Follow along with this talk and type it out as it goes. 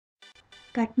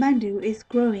Kathmandu is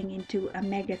growing into a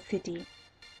mega city.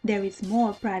 There is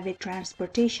more private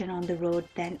transportation on the road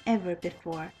than ever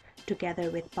before, together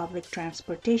with public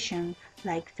transportation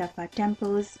like Safa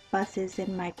tempos, buses,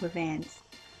 and microvans.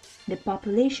 The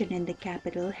population in the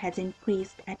capital has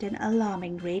increased at an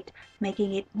alarming rate,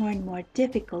 making it more and more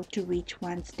difficult to reach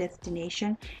one's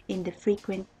destination in the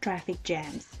frequent traffic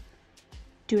jams.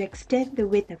 To extend the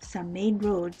width of some main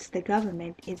roads, the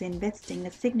government is investing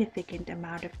a significant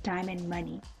amount of time and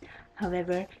money.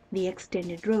 However, the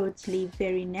extended roads leave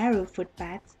very narrow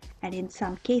footpaths, and in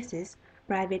some cases,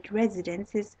 private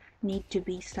residences need to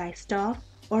be sliced off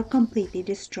or completely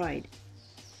destroyed.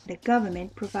 The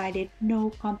government provided no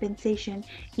compensation,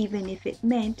 even if it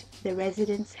meant the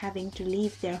residents having to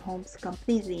leave their homes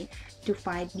completely to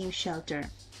find new shelter.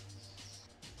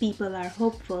 People are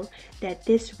hopeful that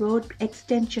this road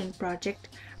extension project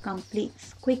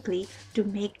completes quickly to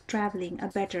make traveling a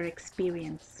better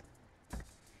experience.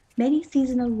 Many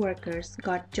seasonal workers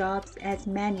got jobs as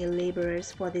manual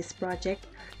laborers for this project,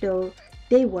 though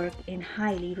they work in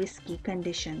highly risky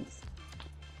conditions.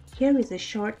 Here is a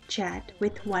short chat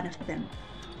with one of them.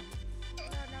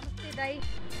 नमस्ते दाइ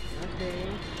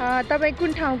तपाईँ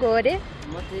कुन ठाउँको हो रे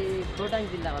म चाहिँ खोटाङ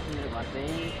जिल्लाको मेरो घर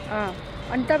चाहिँ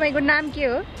अनि तपाईँको नाम के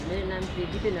हो मेरो नाम चाहिँ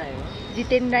जितेन राई हो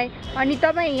जितेन राई अनि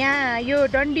तपाईँ यहाँ यो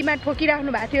डन्डीमा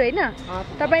ठोकिराख्नु भएको थियो हैन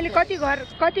तपाईले कति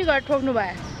घर ठोक्नु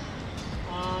भयो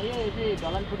यो चाहिँ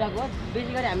ढलान फुटाको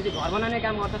बेसी गरी हामी चाहिँ घर बनाउने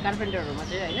काम गर्छ कार्पेन्टरहरुमा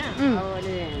चाहिँ हैन अब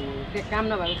अहिले त्यो काम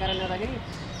नभएको कारणले गर्दाखेरि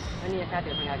अनि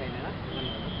साथीहरुसँग आएको हैन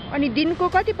अनि दिनको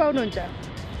कति पाउनुहुन्छ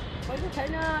पैसा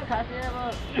छैन खासै अब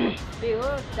त्यही हो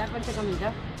 4-5 कमिन्छ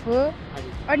हो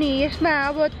अनि यसमा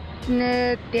अब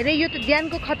धेरै यो त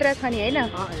ज्यानको खतरा छ नि हैन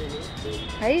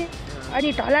है अनि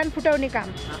ढलान फुटाउने काम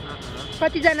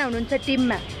कति जना हुनुहुन्छ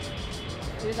टिममा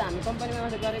यो त हामी कम्पनीमा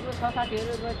मात्र गरेको 6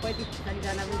 साथीहरु 35-40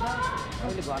 जना पनि छ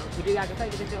अहिले घर फुटिरहेको छ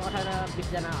यो चाहिँ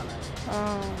 18-20 जना होला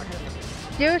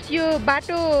यो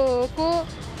बाटोको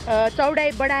चौडाइ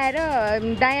बढाएर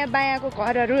दायाँ बायाँको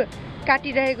घरहरू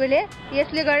काटिरहेकोले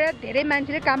यसले गर्दा धेरै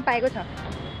मान्छेले काम पाएको छ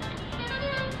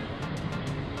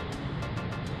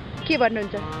के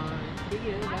भन्नुहुन्छ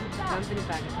ठिकै हो काम पनि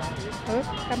पाएको छ हो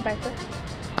काम पाएको छ